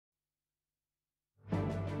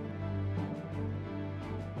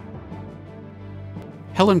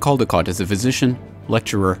Helen Caldicott is a physician,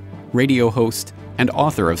 lecturer, radio host, and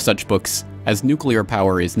author of such books as Nuclear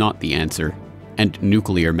Power is Not the Answer and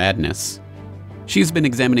Nuclear Madness. She's been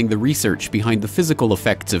examining the research behind the physical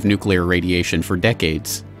effects of nuclear radiation for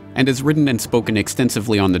decades, and has written and spoken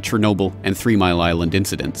extensively on the Chernobyl and 3 Mile Island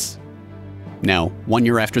incidents. Now, 1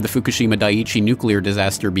 year after the Fukushima Daiichi nuclear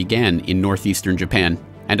disaster began in northeastern Japan,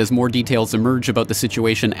 and as more details emerge about the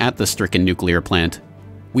situation at the stricken nuclear plant,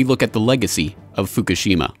 we look at the legacy of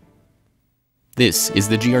Fukushima. This is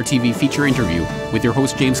the GRTV feature interview with your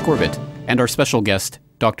host James Corbett and our special guest,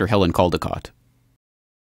 Dr. Helen Caldicott.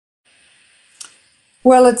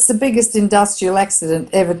 Well, it's the biggest industrial accident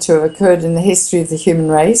ever to have occurred in the history of the human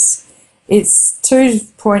race. It's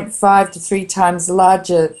 2.5 to 3 times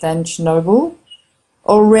larger than Chernobyl.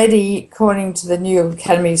 Already, according to the New York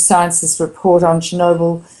Academy of Sciences report on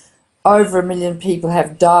Chernobyl, over 1 million people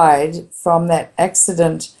have died from that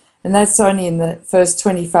accident, and that's only in the first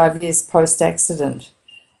 25 years post-accident.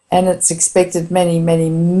 And it's expected many, many,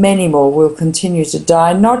 many more will continue to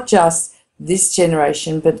die, not just this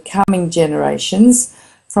generation, but coming generations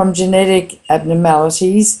from genetic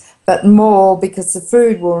abnormalities, but more because the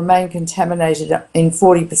food will remain contaminated in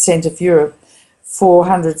 40% of Europe for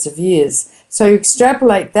hundreds of years. So you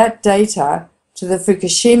extrapolate that data to the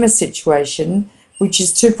Fukushima situation, which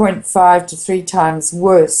is 2.5 to 3 times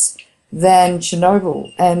worse than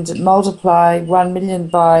Chernobyl, and multiply 1 million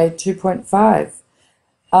by 2.5.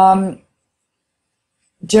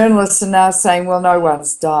 Journalists are now saying, well, no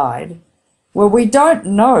one's died. Well, we don't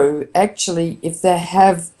know, actually, if there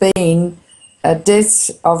have been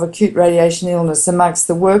deaths of acute radiation illness amongst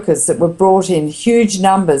the workers that were brought in. Huge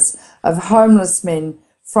numbers of homeless men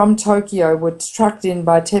from Tokyo were trucked in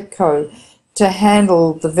by TEPCO to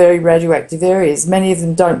handle the very radioactive areas. Many of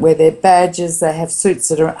them don't wear their badges. They have suits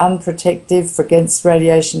that are unprotective against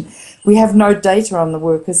radiation. We have no data on the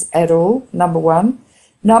workers at all, number one.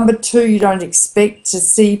 Number two, you don't expect to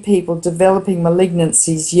see people developing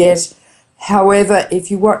malignancies yet. However,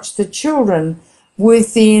 if you watch the children,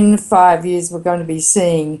 within 5 years we're going to be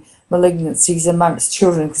seeing malignancies amongst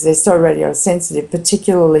children because they're so radiosensitive,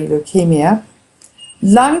 particularly leukemia.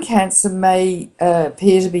 Lung cancer may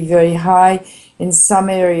appear to be very high in some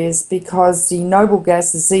areas because the noble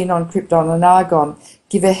gases xenon, krypton and argon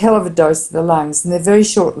give a hell of a dose to the lungs, and they're very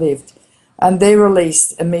short-lived, and they're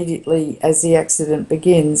released immediately as the accident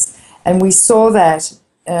begins. And we saw that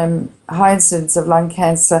high incidence of lung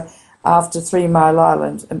cancer after 3 Mile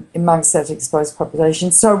Island amongst that exposed population.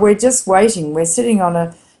 So we're just waiting. We're sitting on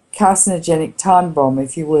a carcinogenic time bomb,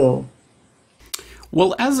 if you will.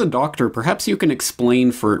 Well, as a doctor, perhaps you can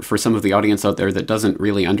explain for some of the audience out there that doesn't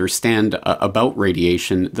really understand about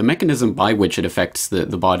radiation, the mechanism by which it affects the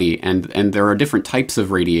body, and there are different types of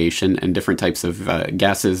radiation and different types of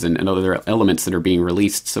gases and other elements that are being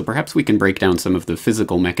released. So perhaps we can break down some of the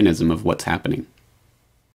physical mechanism of what's happening.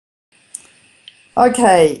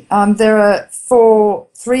 Okay, there are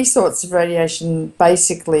three sorts of radiation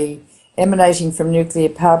basically emanating from nuclear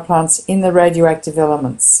power plants in the radioactive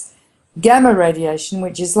elements. Gamma radiation,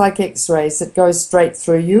 which is like X-rays that goes straight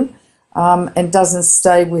through you and doesn't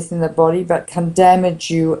stay within the body but can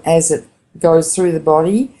damage you as it goes through the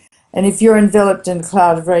body. And if you're enveloped in a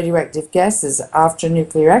cloud of radioactive gases after a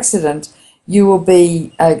nuclear accident, you will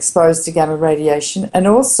be exposed to gamma radiation. And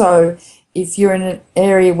also, if you're in an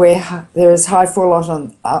area where there is high fallout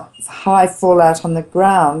on the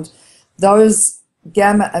ground, those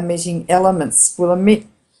gamma-emitting elements will emit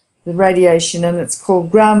the radiation, and it's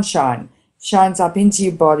called ground shine. Shines up into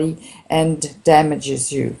your body and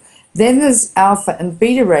damages you. Then there's alpha and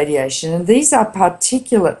beta radiation, and these are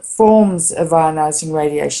particulate forms of ionizing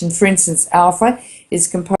radiation. For instance, alpha is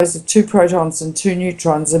composed of 2 protons and 2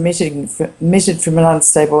 neutrons emitted from an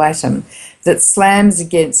unstable atom that slams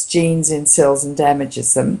against genes in cells and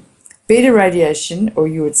damages them. Beta radiation, or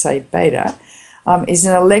you would say beta, is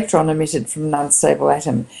an electron emitted from an unstable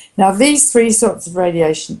atom. Now, these three sorts of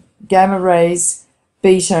radiation, gamma rays,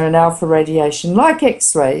 beta and alpha radiation, like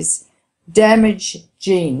X-rays, damage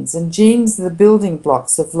genes. And genes are the building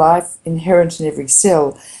blocks of life inherent in every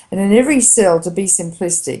cell. And in every cell, to be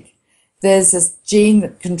simplistic, there's a gene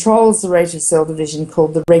that controls the rate of cell division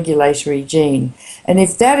called the regulatory gene. And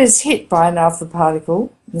if that is hit by an alpha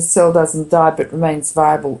particle, the cell doesn't die but remains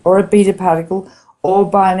viable, or a beta particle, or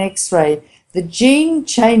by an X-ray, the gene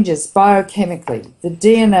changes biochemically. The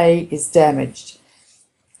DNA is damaged.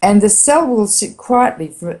 And the cell will sit quietly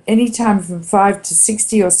for any time from 5 to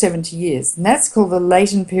 60 or 70 years. And that's called the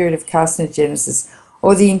latent period of carcinogenesis,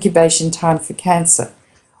 or the incubation time for cancer.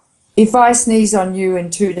 If I sneeze on you in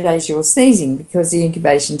 2 days, you're sneezing because the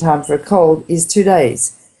incubation time for a cold is 2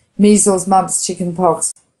 days. Measles, mumps,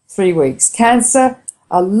 chickenpox, 3 weeks. Cancer,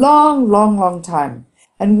 a long, long, long time.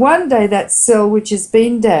 And one day that cell which has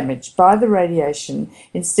been damaged by the radiation,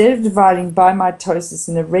 instead of dividing by mitosis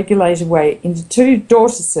in a regulated way into 2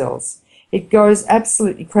 daughter cells, it goes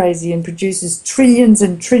absolutely crazy and produces trillions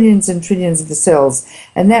and trillions and trillions of the cells.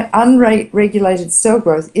 And that unregulated cell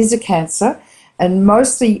growth is a cancer, and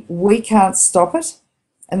mostly we can't stop it.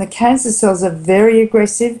 And the cancer cells are very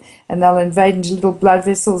aggressive, and they'll invade into little blood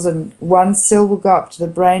vessels, and one cell will go up to the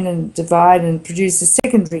brain and divide and produce a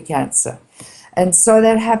secondary cancer. And so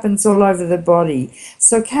that happens all over the body.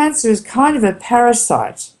 So cancer is kind of a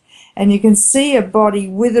parasite, and you can see a body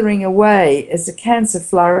withering away as the cancer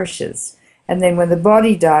flourishes. And then when the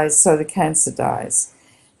body dies, so the cancer dies.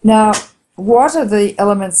 Now, what are the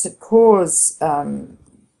elements that cause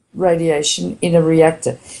radiation in a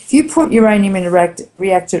reactor? If you put uranium in a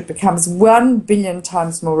reactor, it becomes 1 billion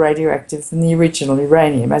times more radioactive than the original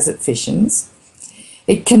uranium as it fissions.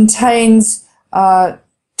 It contains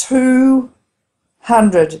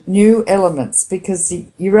 200 new elements because the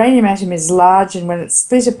uranium atom is large, and when it's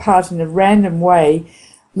split apart in a random way,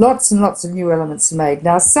 lots and lots of new elements are made.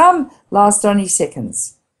 Now, some last only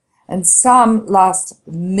seconds, and some last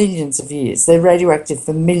millions of years. They're radioactive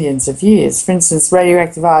for millions of years. For instance,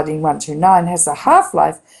 radioactive iodine-129 has a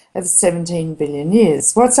half-life of 17 billion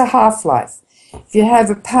years. What's a half-life? If you have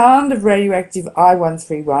a pound of radioactive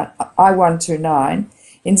I-129,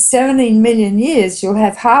 in 17 million years, you'll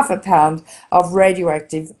have half a pound of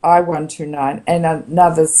radioactive I-129, and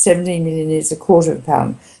another 17 million years, a quarter of a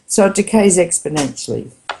pound. So it decays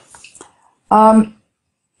exponentially.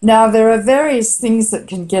 Now, there are various things that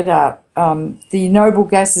can get out. The noble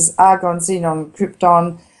gases argon, xenon,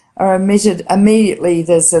 krypton are emitted immediately.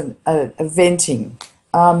 There's a venting,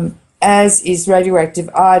 as is radioactive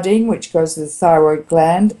iodine, which goes to the thyroid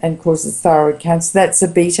gland and causes thyroid cancer. That's a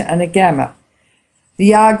beta and a gamma.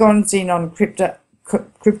 The argon, xenon,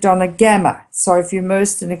 krypton are gamma. So if you're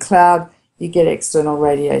immersed in a cloud, you get external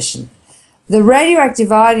radiation. The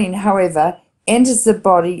radioactive iodine, however, enters the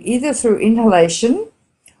body either through inhalation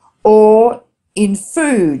or in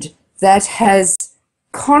food that has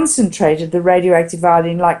concentrated the radioactive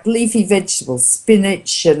iodine, like leafy vegetables,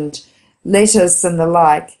 spinach and lettuce and the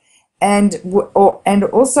like, and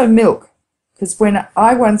also milk, because when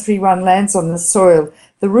I-131 lands on the soil,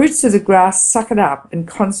 the roots of the grass suck it up and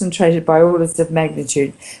concentrate it by orders of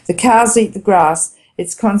magnitude. The cows eat the grass,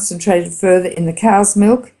 it's concentrated further in the cow's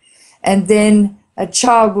milk, and then a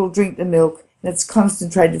child will drink the milk, and it's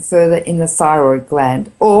concentrated further in the thyroid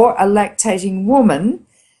gland. Or a lactating woman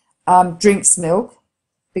drinks milk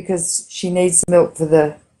because she needs milk for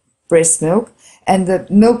the breast milk, and the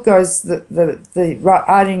milk goes, the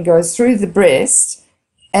iodine goes through the breast,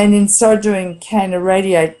 and in so doing can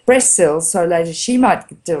irradiate breast cells, so later she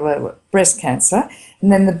might develop breast cancer.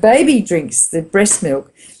 And then the baby drinks the breast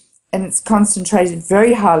milk, and it's concentrated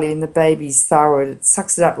very highly in the baby's thyroid. It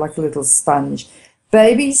sucks it up like a little sponge.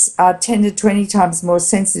 Babies are 10 to 20 times more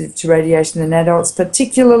sensitive to radiation than adults,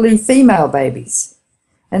 particularly female babies.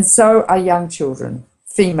 And so are young children,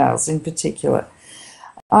 females in particular.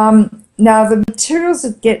 Now, the materials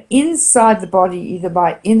that get inside the body, either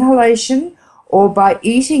by inhalation or by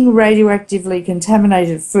eating radioactively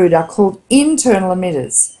contaminated food, are called internal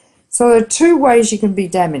emitters. So there are 2 ways you can be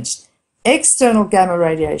damaged. External gamma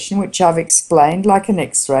radiation, which I've explained, like an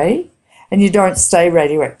X-ray, and you don't stay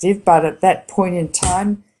radioactive, but at that point in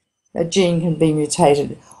time, a gene can be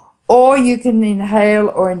mutated. Or you can inhale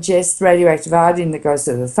or ingest radioactive iodine that goes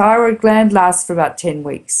to the thyroid gland, lasts for about 10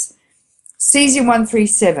 weeks.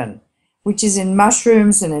 Cesium-137, which is in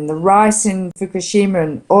mushrooms and in the rice in Fukushima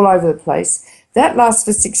and all over the place, that lasts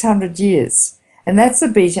for 600 years. And that's a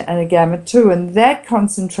beta and a gamma too, and that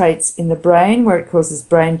concentrates in the brain where it causes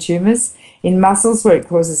brain tumours, in muscles where it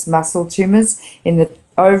causes muscle tumours, in the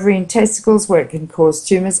ovary and testicles where it can cause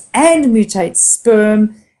tumours, and mutates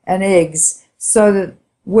sperm and eggs, so that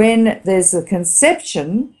when there's a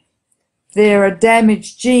conception, there are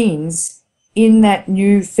damaged genes in that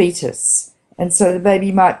new fetus. And so the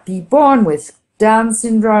baby might be born with Down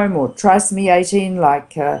syndrome or trisomy 18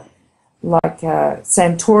 like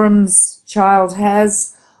Santorum's child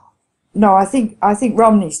has. No, I think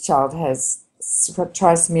Romney's child has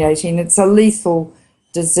trisomy 18. It's a lethal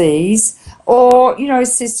disease. Or,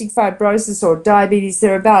 cystic fibrosis or diabetes.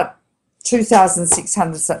 There are about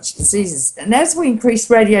 2,600 such diseases. And as we increase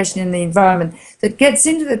radiation in the environment that gets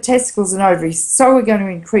into the testicles and ovaries, so we're going to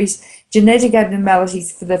increase genetic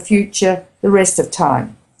abnormalities for the future, the rest of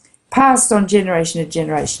time, passed on generation to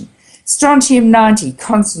generation. Strontium-90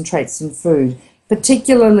 concentrates in food,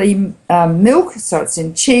 particularly milk, so it's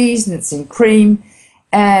in cheese and it's in cream,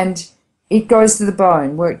 and it goes to the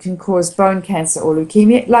bone where it can cause bone cancer or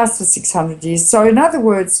leukemia. It lasts for 600 years. So in other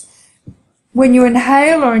words, when you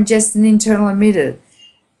inhale or ingest an internal emitter,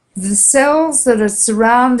 the cells that are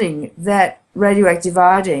surrounding that radioactive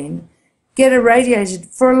iodine get irradiated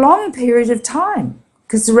for a long period of time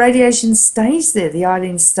because the radiation stays there, the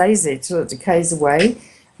iodine stays there till it decays away,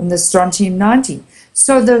 and the strontium-90.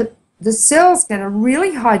 So the cells get a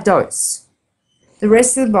really high dose. The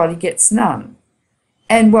rest of the body gets none.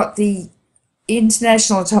 And what the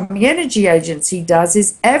International Atomic Energy Agency does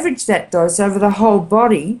is average that dose over the whole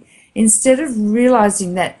body instead of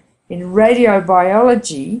realizing that in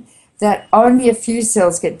radiobiology that only a few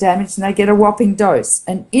cells get damaged and they get a whopping dose.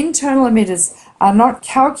 And internal emitters are not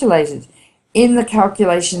calculated in the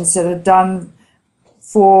calculations that are done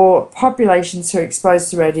for populations who are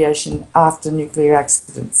exposed to radiation after nuclear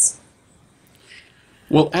accidents.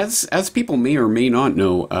 Well, as people may or may not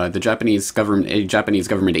know, the Japanese government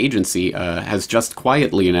agency has just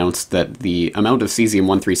quietly announced that the amount of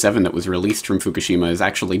cesium-137 that was released from Fukushima is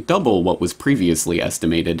actually double what was previously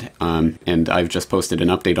estimated. And I've just posted an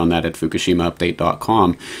update on that at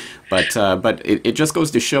fukushimaupdate.com. But it just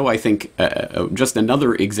goes to show, I think, just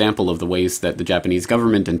another example of the ways that the Japanese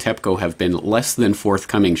government and TEPCO have been less than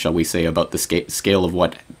forthcoming, shall we say, about the scale of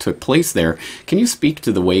what took place there. Can you speak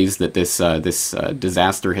to the ways that this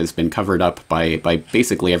disaster has been covered up by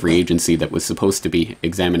basically every agency that was supposed to be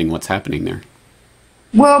examining what's happening there?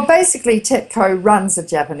 Well, basically, TEPCO runs the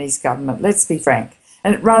Japanese government, let's be frank.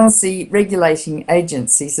 And it runs the regulating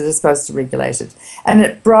agencies that are supposed to regulate it. And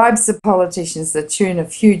it bribes the politicians to the tune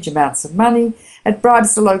of huge amounts of money. It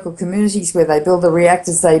bribes the local communities where they build the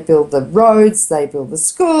reactors, they build the roads, they build the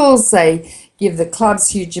schools, they give the clubs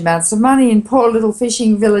huge amounts of money, and poor little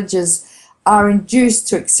fishing villages are induced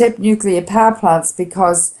to accept nuclear power plants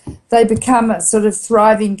because they become a sort of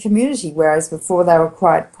thriving community, whereas before they were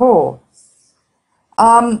quite poor.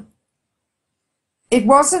 It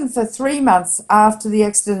wasn't for 3 months after the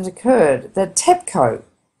accident occurred that TEPCO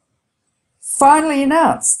finally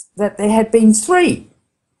announced that there had been three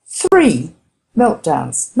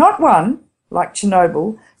meltdowns. Not one, like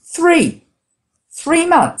Chernobyl, 3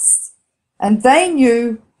 months. And they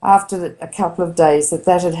knew after a couple of days that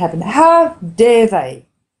had happened. How dare they?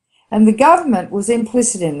 And the government was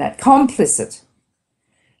implicit in that, complicit.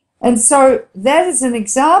 And so that is an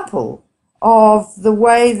example of the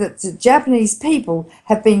way that the Japanese people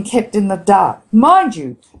have been kept in the dark. Mind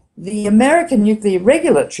you, the American Nuclear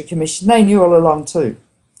Regulatory Commission, they knew all along too.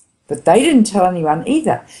 But they didn't tell anyone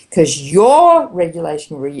either, because your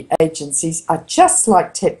regulatory agencies are just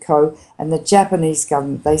like TEPCO and the Japanese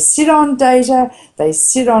government. They sit on data, they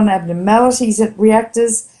sit on abnormalities at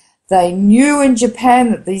reactors. They knew in Japan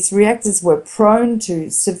that these reactors were prone to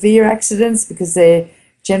severe accidents because they're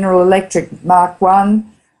General Electric Mark 1.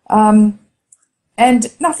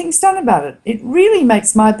 And nothing's done about it. It really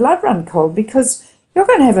makes my blood run cold because you're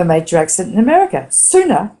going to have a major accident in America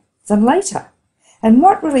sooner than later. And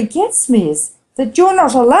what really gets me is that you're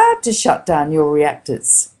not allowed to shut down your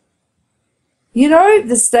reactors. You know,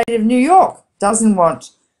 the state of New York doesn't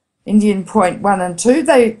want Indian Point 1 and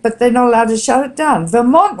 2, but they're not allowed to shut it down.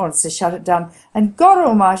 Vermont wants to shut it down. And God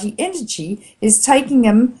Almighty, Energy is taking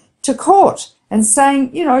them to court and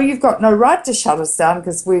saying, you know, you've got no right to shut us down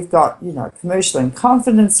because we've got, you know, commercial in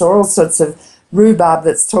confidence or all sorts of rhubarb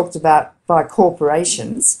that's talked about by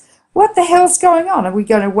corporations. What the hell's going on? Are we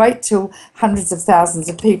going to wait till hundreds of thousands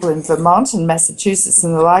of people in Vermont and Massachusetts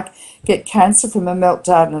and the like get cancer from a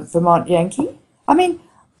meltdown at Vermont Yankee? I mean,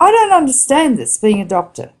 I don't understand this, being a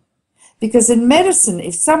doctor. Because in medicine,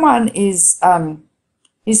 if someone is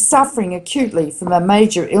suffering acutely from a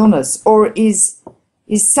major illness or is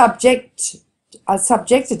subjected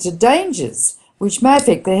to dangers which may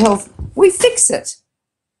affect their health, we fix it.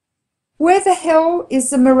 Where the hell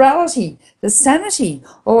is the morality, the sanity,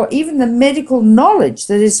 or even the medical knowledge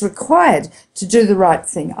that is required to do the right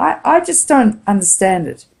thing? I just don't understand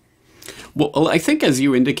it. Well, I think, as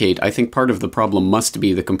you indicate, I think part of the problem must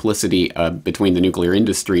be the complicity between the nuclear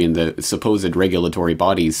industry and the supposed regulatory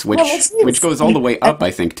bodies, which goes all the way up,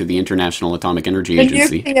 I think, to the International Atomic Energy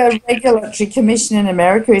Agency. The Nuclear Regulatory Commission in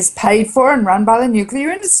America is paid for and run by the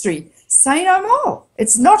nuclear industry. Say no more.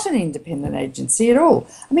 It's not an independent agency at all.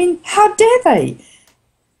 I mean, how dare they?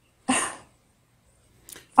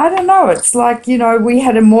 I don't know. It's like, you know, we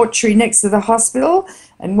had a mortuary next to the hospital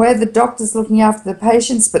and we're the doctors looking after the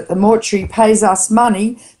patients, but the mortuary pays us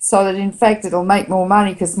money so that, in fact, it'll make more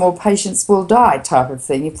money because more patients will die type of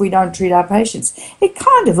thing if we don't treat our patients. It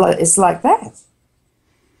kind of is like that.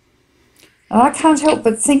 And I can't help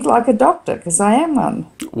but think like a doctor, because I am one.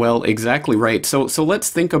 Well, exactly right. So let's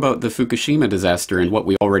think about the Fukushima disaster and what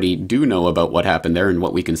we already do know about what happened there and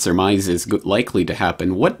what we can surmise is likely to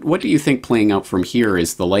happen. What do you think playing out from here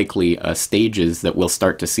is the likely stages that we'll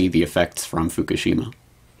start to see the effects from Fukushima?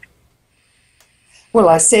 Well,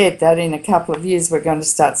 I said that in a couple of years we're going to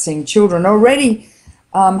start seeing children. Already,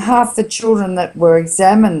 half the children that were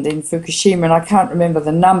examined in Fukushima, and I can't remember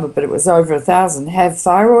the number, but it was over 1,000, have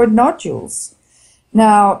thyroid nodules.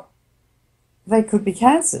 Now, they could be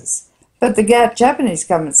cancers, but the Japanese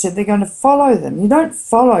government said they're going to follow them. You don't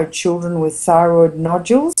follow children with thyroid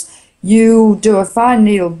nodules. You do a fine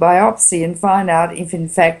needle biopsy and find out if in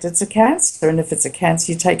fact it's a cancer, and if it's a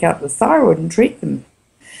cancer you take out the thyroid and treat them.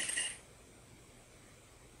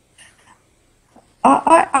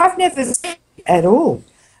 I've never seen it at all.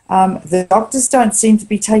 The doctors don't seem to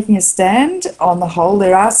be taking a stand on the whole.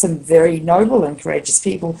 There are some very noble and courageous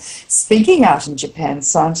people speaking out in Japan,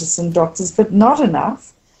 scientists and doctors, but not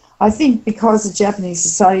enough. I think because the Japanese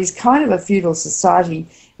society is kind of a feudal society,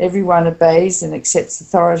 everyone obeys and accepts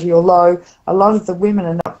authority, although a lot of the women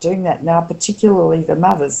are not doing that now, particularly the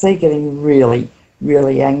mothers. They're getting really,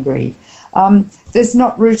 really angry. There's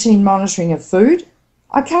not routine monitoring of food.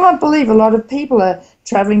 I can't believe a lot of people are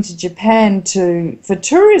travelling to Japan for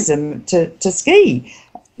tourism, to ski.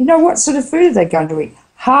 You know, what sort of food are they going to eat?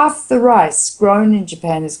 Half the rice grown in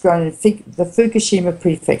Japan is grown in the Fukushima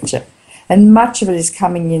prefecture, and much of it is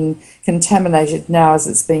coming in contaminated now as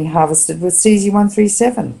it's being harvested with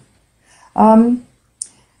cesium-137.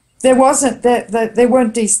 There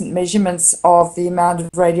weren't decent measurements of the amount of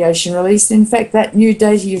radiation released. In fact, that new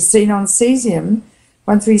data you've seen on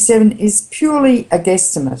cesium-137 is purely a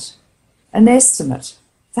guesstimate, an estimate.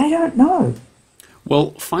 They don't know.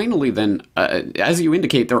 Well, finally then, as you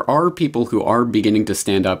indicate, there are people who are beginning to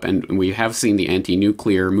stand up, and we have seen the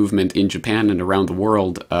anti-nuclear movement in Japan and around the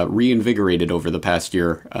world reinvigorated over the past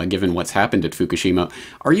year, given what's happened at Fukushima.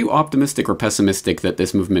 Are you optimistic or pessimistic that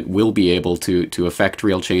this movement will be able to affect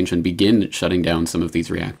real change and begin shutting down some of these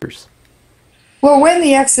reactors? Well, when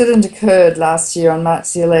the accident occurred last year on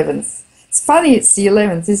March the 11th, it's funny it's the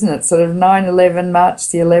 11th, isn't it? Sort of 9/11, March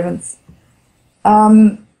the 11th.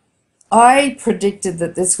 I predicted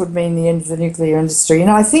that this would mean the end of the nuclear industry,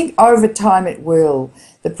 and I think over time it will.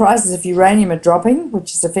 The prices of uranium are dropping,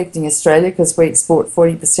 which is affecting Australia because we export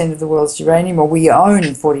 40% of the world's uranium, or we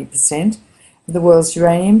own 40% of the world's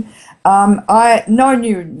uranium. No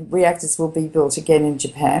new reactors will be built again in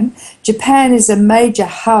Japan. Japan is a major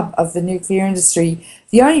hub of the nuclear industry,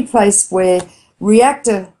 the only place where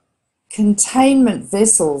reactor containment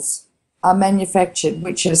vessels are manufactured,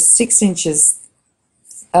 which are 6 inches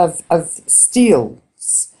of steel,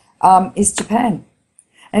 is Japan.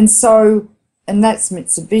 And that's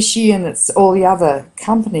Mitsubishi, and it's all the other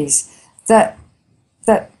companies that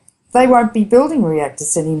they won't be building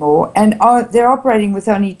reactors anymore, and they're operating with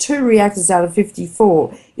only 2 reactors out of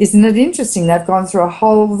 54. Isn't it interesting? They've gone through a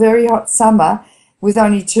whole very hot summer with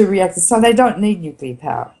only 2 reactors, so they don't need nuclear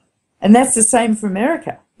power. And that's the same for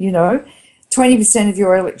America. You know, 20% of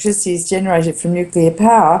your electricity is generated from nuclear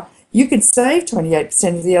power. You could save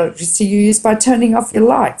 28% of the electricity you use by turning off your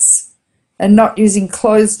lights and not using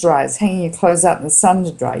clothes dryers, hanging your clothes out in the sun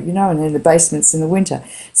to dry, you know, and in the basements in the winter.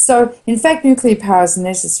 So, in fact, nuclear power is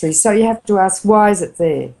necessary. So you have to ask, why is it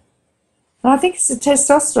there? And I think it's a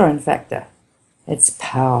testosterone factor. It's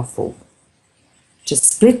powerful. To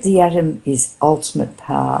split the atom is ultimate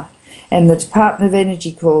power. And the Department of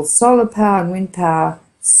Energy calls solar power and wind power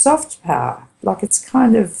soft power, like it's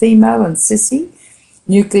kind of female and sissy.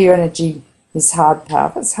 Nuclear energy is hard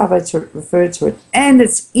power. That's how they refer to it. And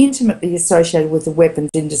it's intimately associated with the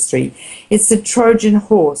weapons industry. It's the Trojan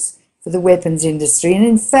horse for the weapons industry. And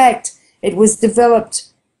in fact, it was developed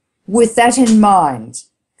with that in mind,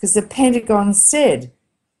 because the Pentagon said,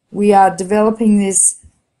 we are developing this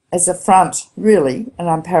as a front, really, and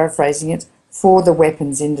I'm paraphrasing it, for the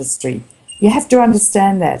weapons industry. You have to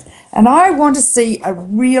understand that. And I want to see a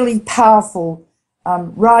really powerful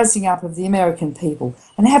rising up of the American people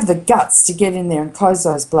and have the guts to get in there and close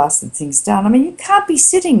those blasted things down. I mean, you can't be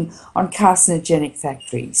sitting on carcinogenic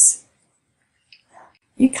factories.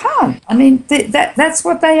 You can't. I mean, that's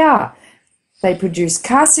what they are. They produce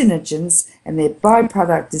carcinogens, and their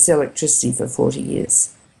byproduct is electricity for 40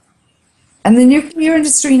 years. And the nuclear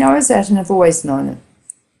industry knows that and have always known it.